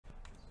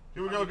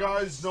Here we go,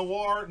 guys.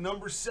 Noir,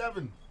 number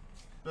 7.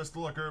 Best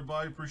of luck,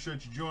 everybody.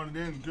 Appreciate you joining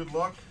in. Good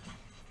luck.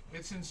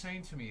 It's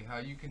insane to me how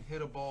you can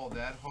hit a ball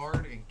that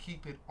hard and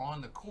keep it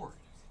on the court.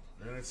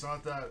 And it's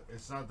not that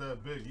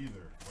big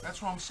either. Like,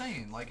 that's what I'm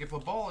saying. Like, if a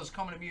ball is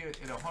coming at me at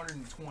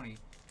 120,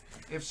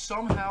 if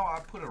somehow I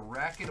put a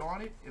racket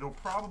on it, it'll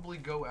probably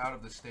go out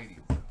of the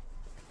stadium.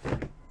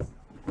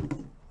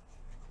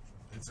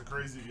 It's a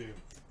crazy game.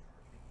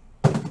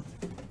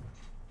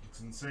 It's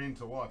insane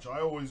to watch.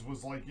 I always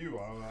was like you.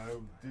 I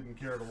didn't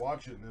care to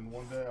watch it, and then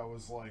one day I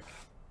was like,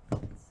 I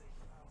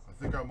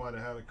think I might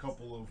have had a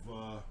couple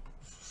of,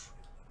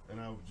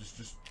 and I was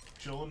just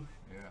chilling.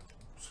 Yeah.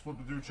 Just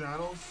flipping through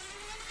channels,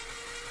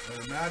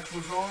 and a match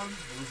was on.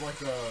 It was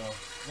like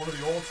one of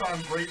the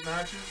all-time great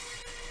matches.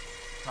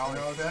 Probably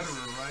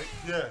Federer, right?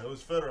 Yeah, it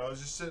was Federer. I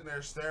was just sitting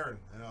there staring,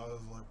 and I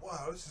was like,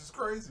 wow, this is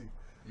crazy.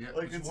 Yeah,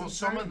 like, it's well,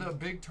 insane. some of the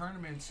big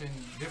tournaments in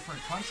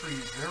different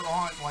countries, they're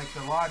on, like,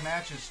 the live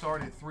matches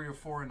start at 3 or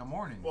 4 in the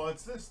morning. Well,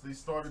 it's this. They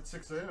start at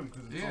 6 a.m.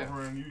 because it's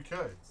over in the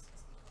UK.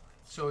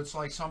 So it's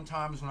like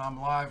sometimes when I'm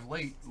live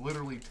late,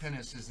 literally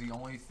tennis is the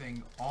only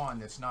thing on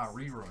that's not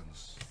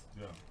reruns.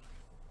 Yeah.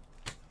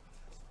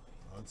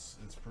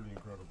 It's pretty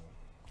incredible.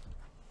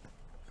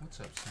 What's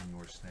up,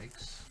 Senor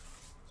Snakes?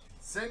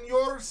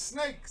 Senor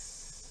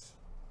Snakes!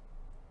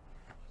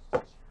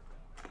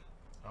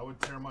 I would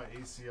tear my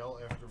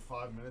ACL after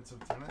 5 minutes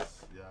of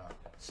tennis. Yeah.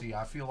 See,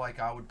 I feel like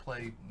I would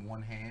play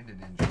one hand and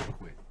then just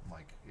quit.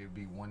 Like, it would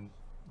be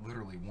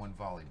literally one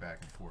volley back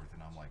and forth,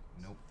 and I'm like,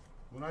 nope.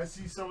 When I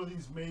see some of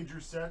these major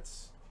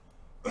sets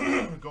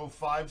go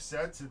 5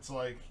 sets, it's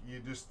like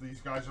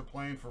these guys are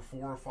playing for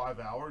 4 or 5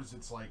 hours.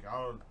 It's like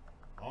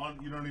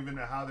you don't even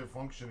know how they're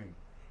functioning,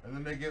 and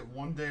then they get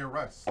 1 day of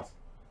rest,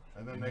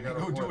 and then they gotta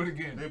go do it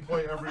again. They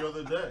play every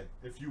other day.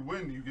 If you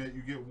win, you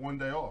get 1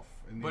 day off.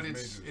 But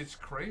it's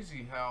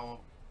crazy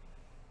how,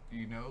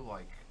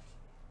 like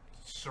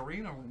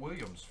Serena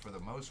Williams, for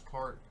the most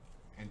part,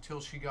 until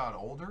she got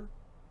older,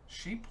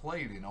 she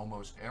played in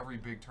almost every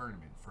big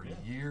tournament for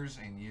years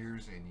and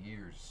years and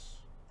years.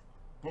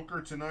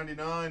 Booker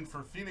 /99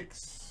 for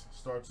Phoenix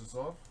starts us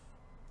off.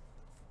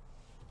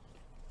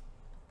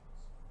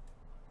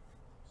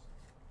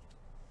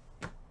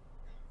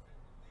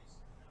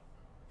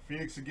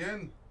 Phoenix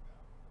again.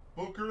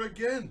 Booker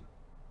again.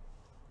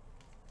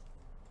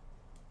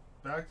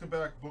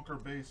 Back-to-back Booker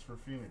base for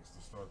Phoenix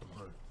to start the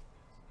break.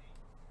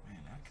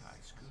 Man, that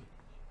guy's good.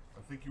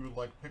 I think you would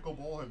like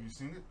pickleball. Have you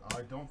seen it?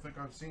 I don't think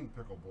I've seen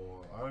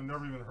pickleball. I've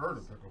never even heard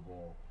of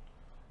pickleball.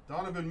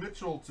 Donovan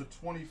Mitchell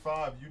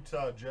 /25,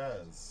 Utah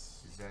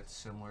Jazz. Is that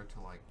similar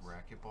to like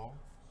racquetball?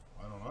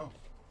 I don't know.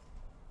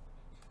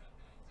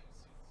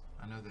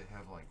 I know they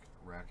have like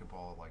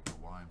racquetball like the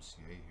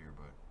YMCA here,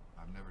 but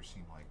I've never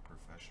seen like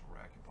professional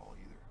racquetball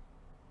either.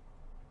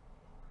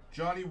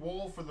 Johnny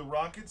Wall for the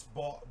Rockets,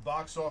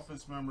 box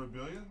office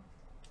memorabilia.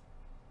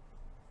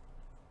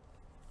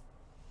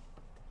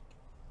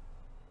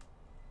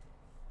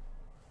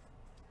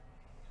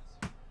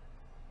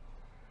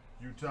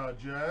 Utah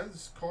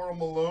Jazz, Karl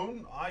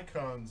Malone,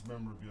 Icons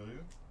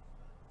memorabilia.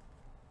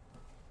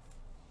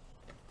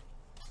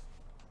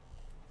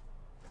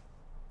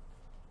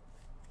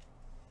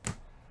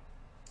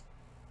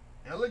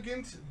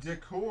 Elegant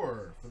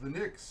Decor for the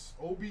Knicks,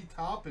 Obi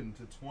Toppin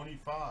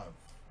 /25.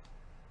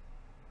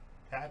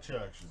 Patch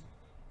action.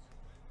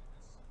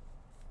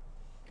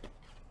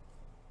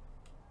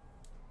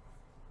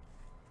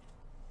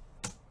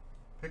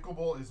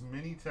 Pickleball is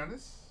mini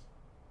tennis.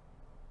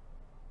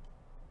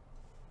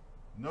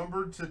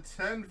 Numbered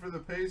 /10 for the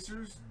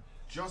Pacers,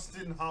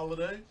 Justin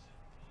Holiday.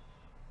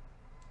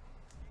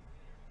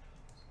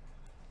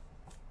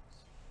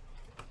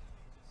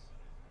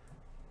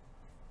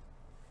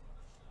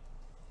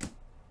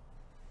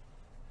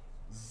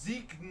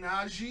 Zeke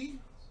Naji.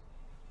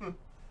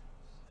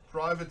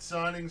 Private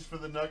signings for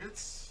the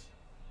Nuggets.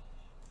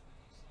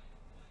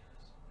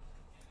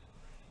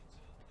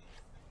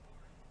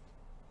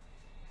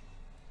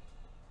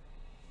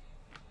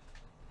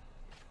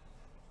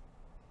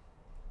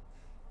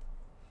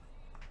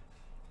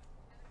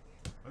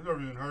 I've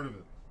never even heard of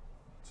it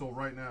until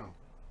right now.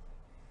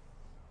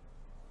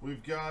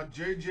 We've got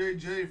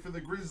JJJ for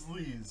the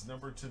Grizzlies,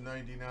 number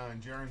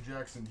 /99, Jaren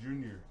Jackson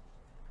Jr.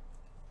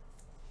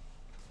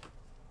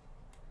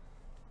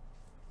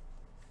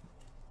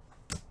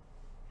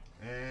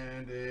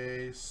 And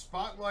a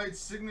Spotlight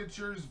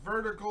Signatures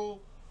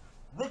Vertical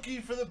rookie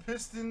for the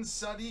Pistons,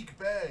 Sadiq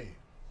Bey.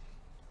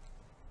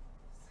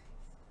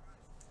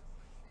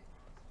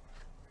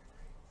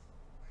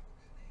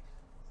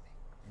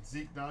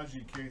 Zeke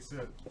Naji,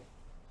 K-Set.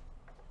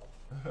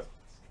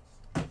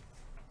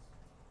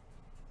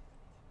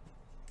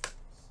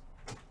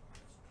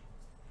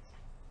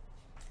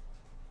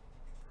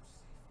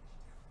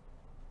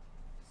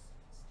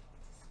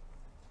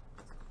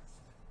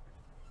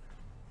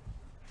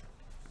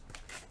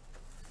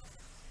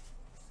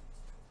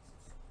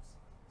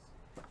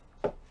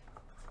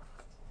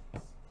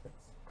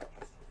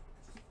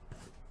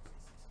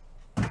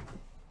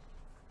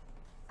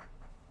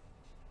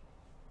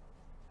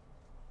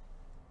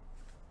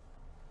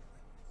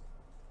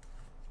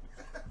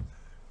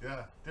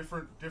 Yeah,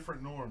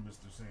 different norm,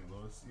 Mr. St.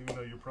 Louis. Even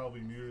though you're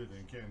probably muted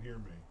and can't hear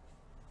me.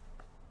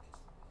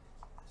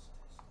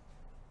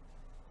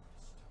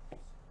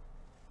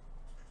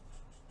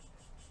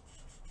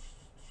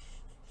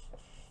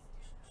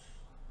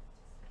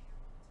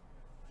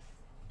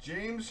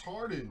 James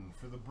Harden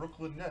for the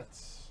Brooklyn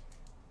Nets.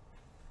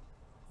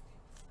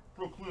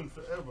 Brooklyn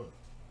forever.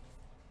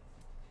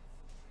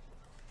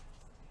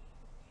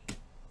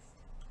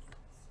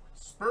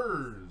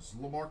 Spurs,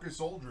 LaMarcus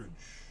Aldridge.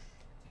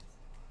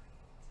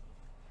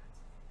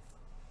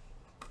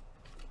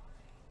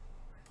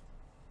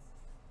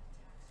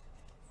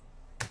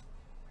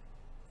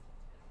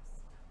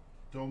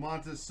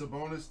 Domantas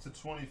Sabonis to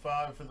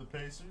 25 for the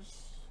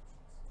Pacers.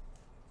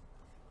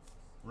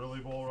 Really,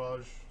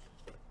 Bolraj?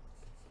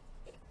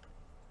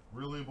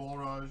 Really,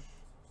 Bolraj?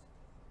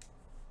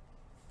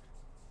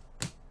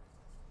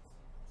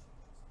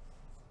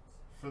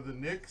 For the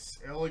Knicks,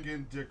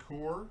 Elegant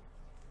Decor.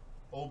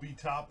 Obi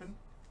Toppin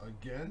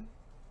again.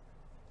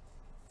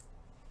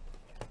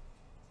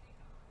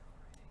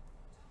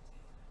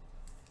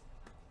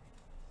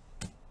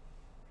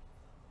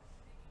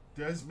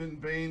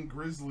 Desmond Bain,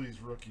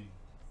 Grizzlies rookie.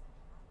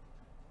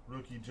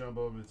 Rookie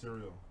jumbo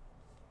material.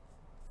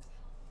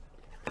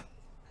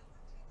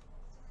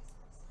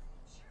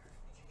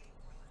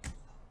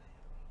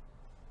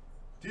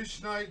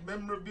 Dish Night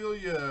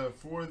memorabilia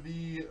for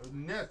the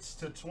Nets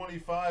to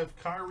 25,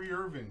 Kyrie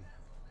Irving.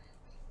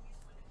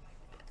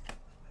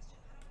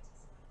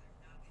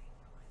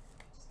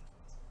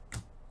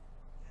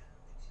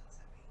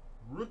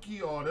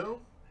 Rookie auto.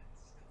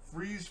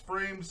 Freeze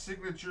frame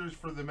signatures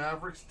for the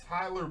Mavericks,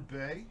 Tyler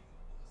Bay.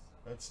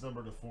 That's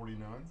number to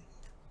 49.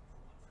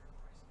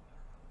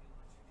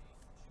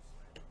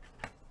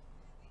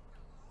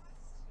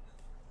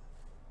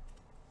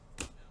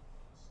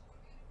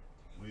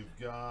 We've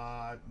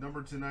got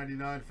number to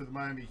 99 for the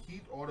Miami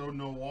Heat, auto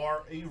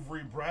Noir,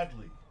 Avery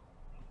Bradley.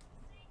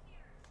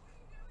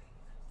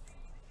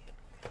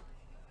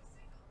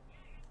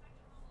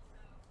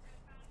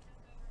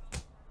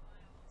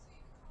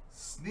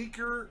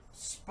 Sneaker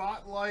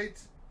Spotlight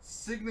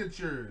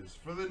signatures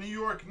for the New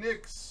York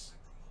Knicks,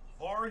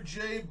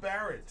 R.J.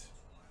 Barrett.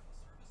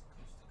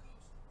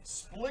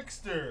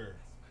 Splickster.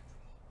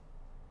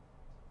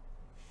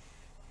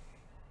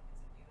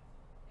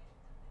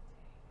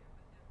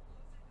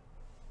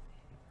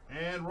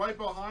 And right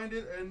behind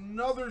it,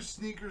 another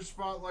Sneaker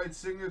Spotlight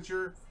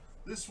signature.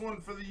 This one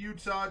for the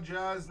Utah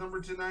Jazz, number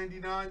to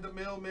 99, the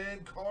mailman,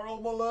 Karl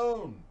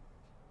Malone.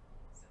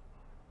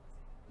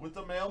 With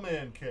the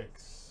mailman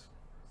kicks.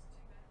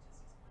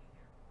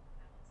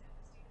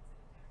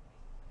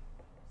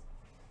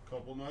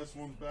 Couple nice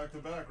ones back to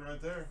back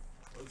right there.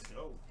 Let's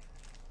go.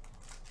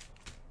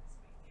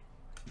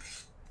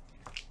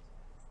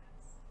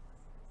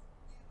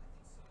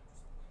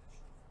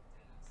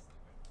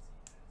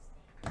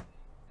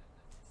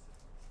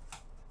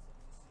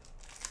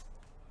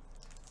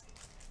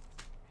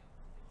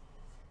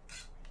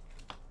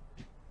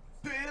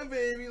 Bam,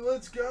 baby,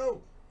 let's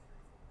go.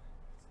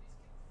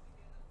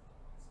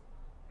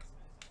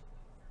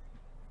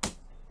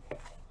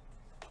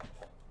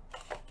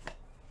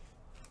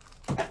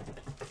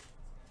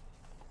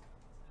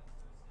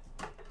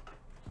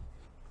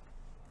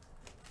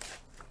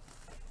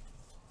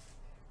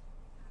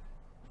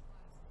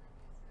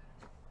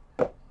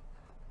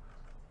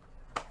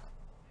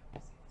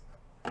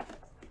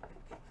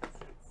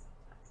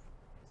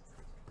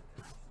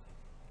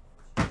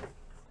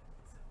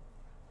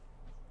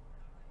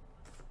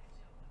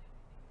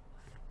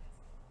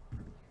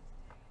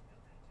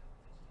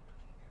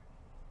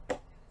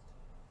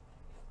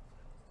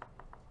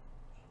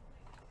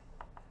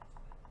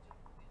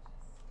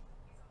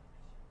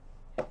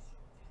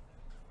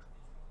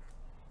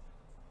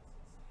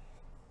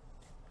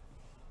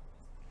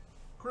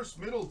 Chris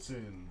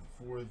Middleton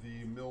for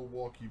the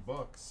Milwaukee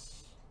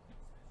Bucks.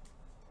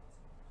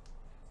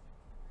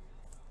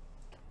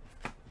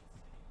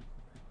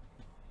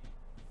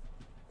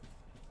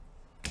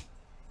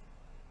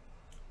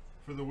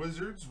 For the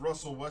Wizards,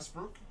 Russell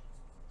Westbrook.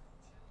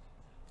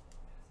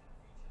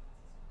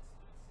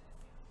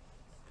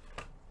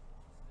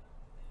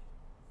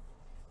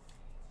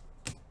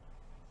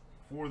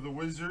 For the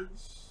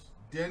Wizards,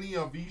 Denny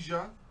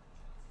Avija,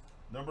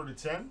 number to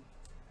 10.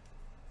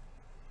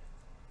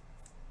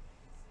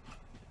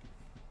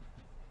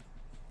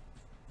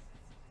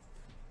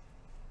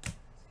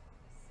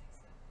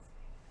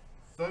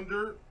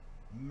 Thunder,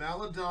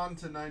 Maladon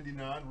to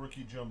 99,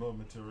 rookie jumbo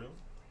material.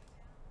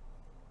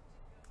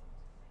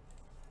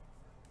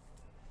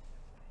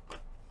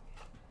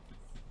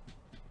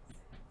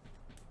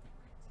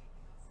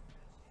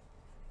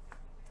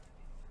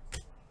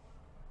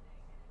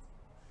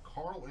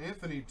 Karl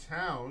Anthony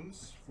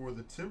Towns for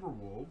the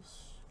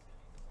Timberwolves.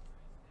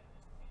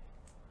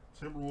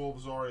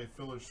 Timberwolves are a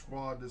filler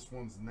squad. This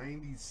one's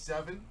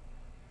 97,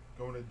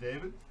 going to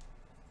David.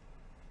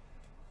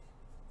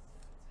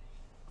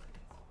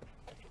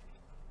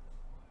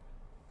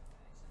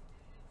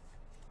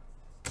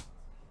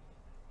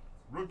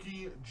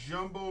 Rookie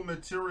jumbo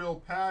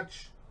material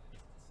patch,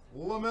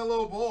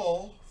 LaMelo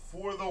Ball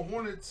for the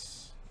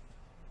Hornets.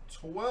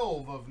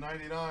 12 of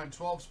 99.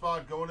 12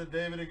 spot going to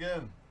David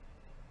again.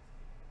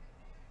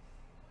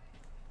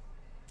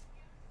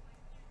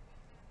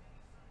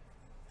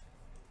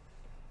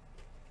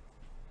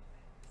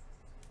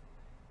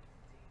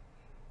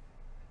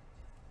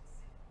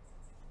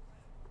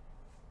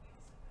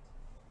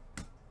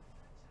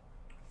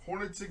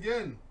 Hornets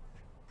again.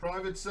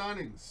 Private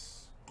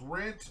signings.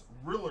 Grant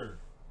Riller.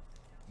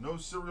 No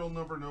serial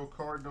number, no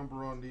card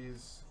number on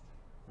these.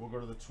 We'll go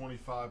to the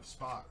 25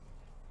 spot.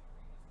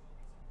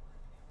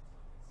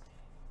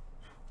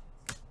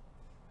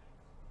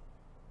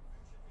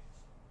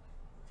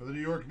 For the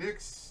New York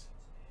Knicks,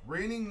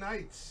 Reigning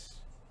Knights,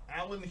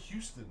 Allen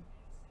Houston.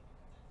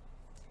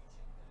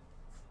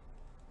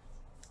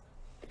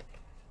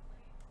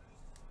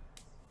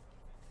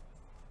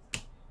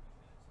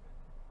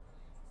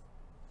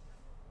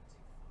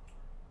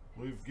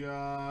 We've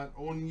got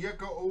Onyeka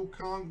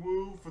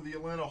Okongwu for the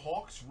Atlanta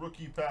Hawks,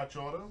 rookie patch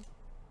auto.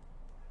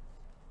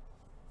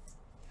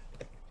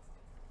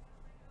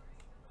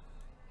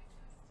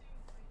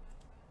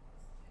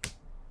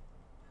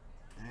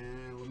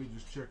 And let me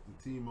just check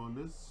the team on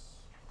this.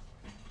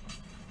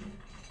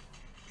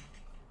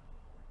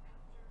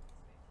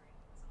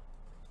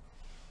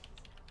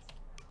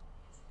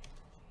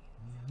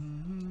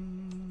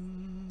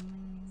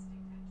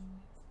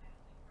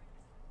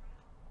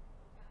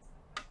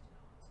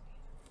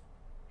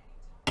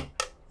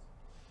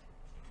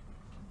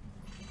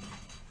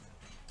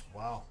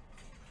 Wow.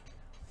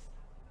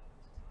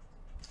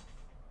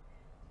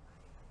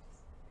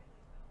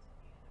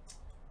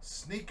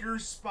 Sneaker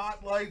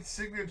Spotlight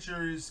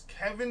Signatures,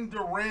 Kevin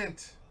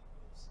Durant.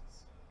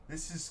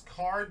 This is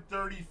card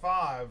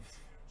 35.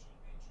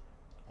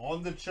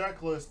 On the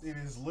checklist, it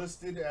is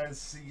listed as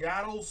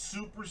Seattle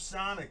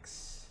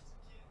Supersonics.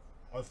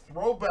 A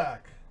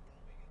throwback.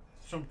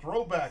 Some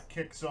throwback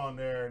kicks on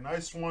there.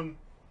 Nice one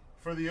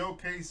for the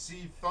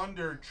OKC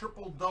Thunder.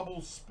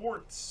 Triple-double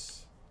sports.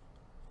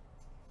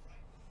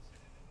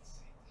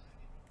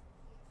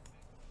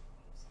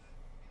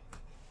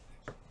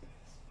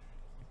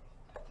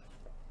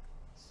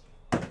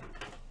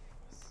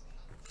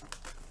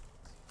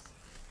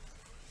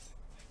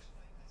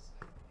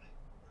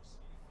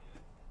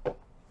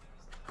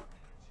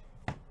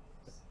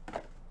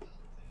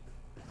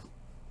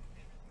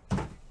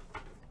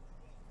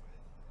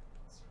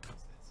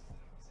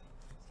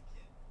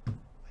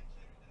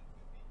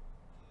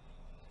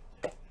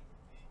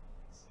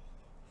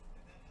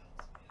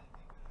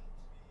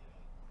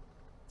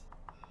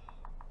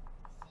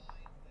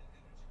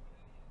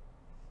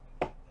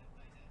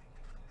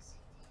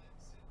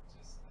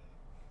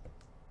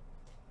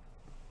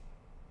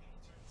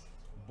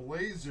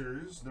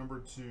 Blazers, number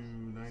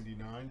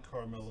 299,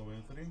 Carmelo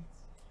Anthony.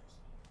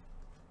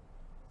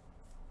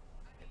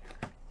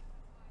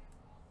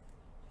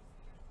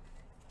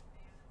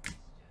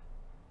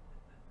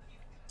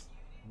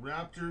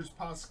 Raptors,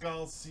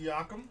 Pascal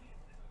Siakam.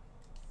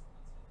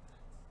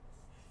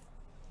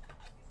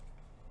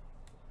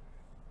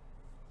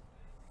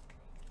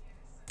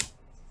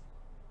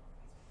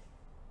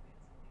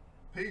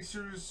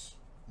 Pacers,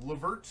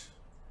 Levert,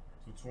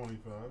 to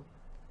 25.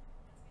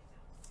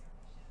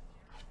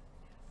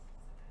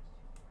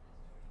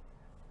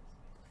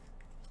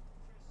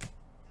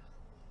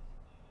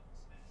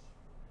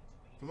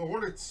 For the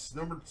Hornets,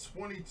 number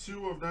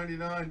 22 of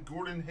 99,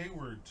 Gordon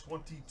Hayward,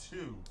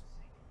 22.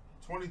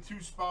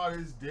 22 spot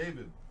is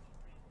David.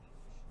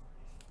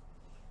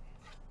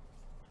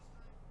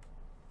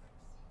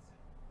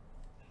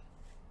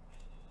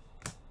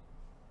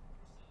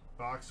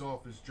 Box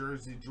office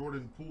jersey,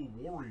 Jordan Poole,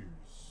 Warriors.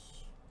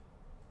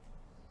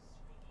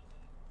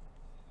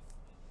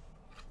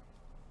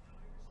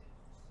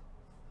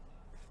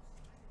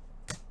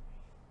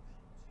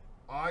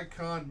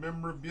 Icon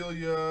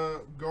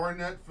memorabilia,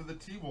 Garnett for the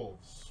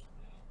T-Wolves.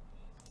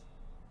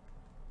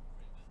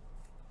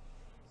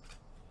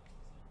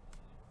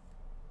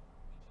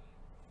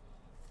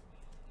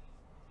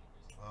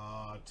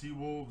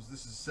 T-Wolves,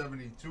 this is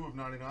 72 of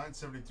 99,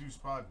 72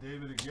 spot,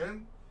 David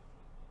again.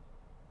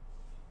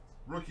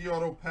 Rookie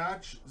auto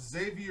patch,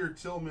 Xavier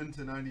Tillman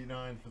to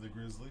 99 for the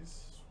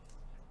Grizzlies.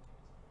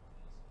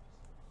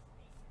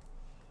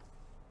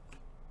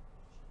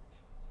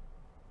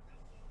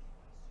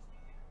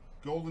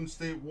 Golden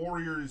State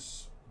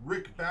Warriors,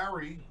 Rick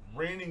Barry,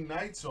 Reigning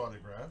Knights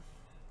autograph.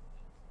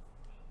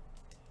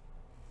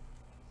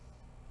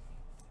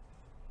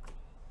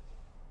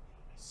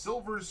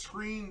 Silver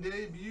screen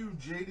debut,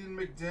 Jaden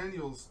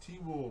McDaniels,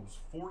 T-Wolves,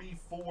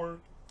 44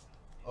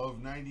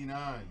 of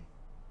 99.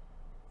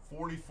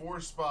 44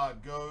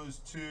 spot goes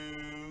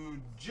to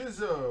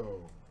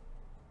Jizzo.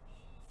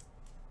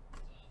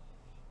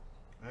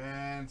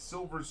 And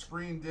silver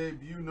screen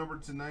debut, number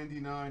to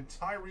 99,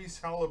 Tyrese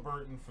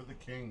Halliburton for the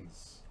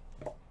Kings.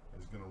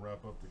 Is going to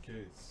wrap up the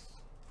case.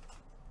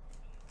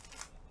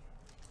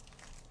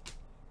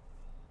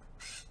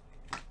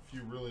 A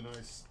few really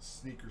nice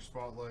sneaker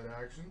spotlight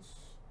actions.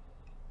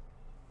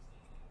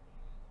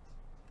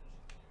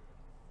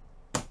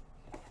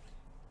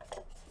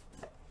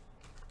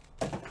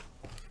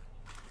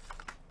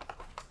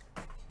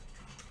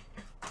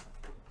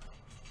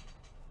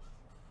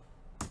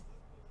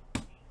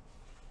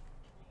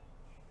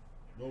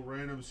 No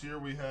randoms here.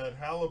 We had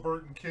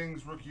Halliburton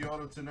Kings rookie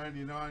auto to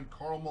 99.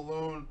 Karl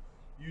Malone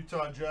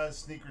Utah Jazz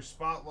sneaker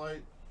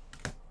spotlight.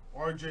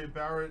 R.J.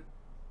 Barrett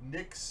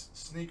Knicks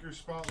sneaker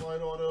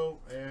spotlight auto,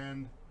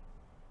 and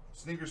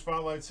sneaker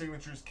spotlight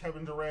signatures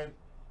Kevin Durant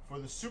for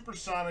the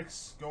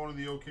Supersonics going to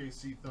the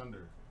OKC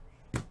Thunder.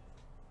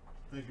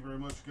 Thank you very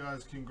much,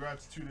 guys.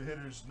 Congrats to the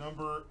hitters.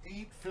 Number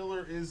 8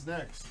 filler is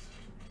next.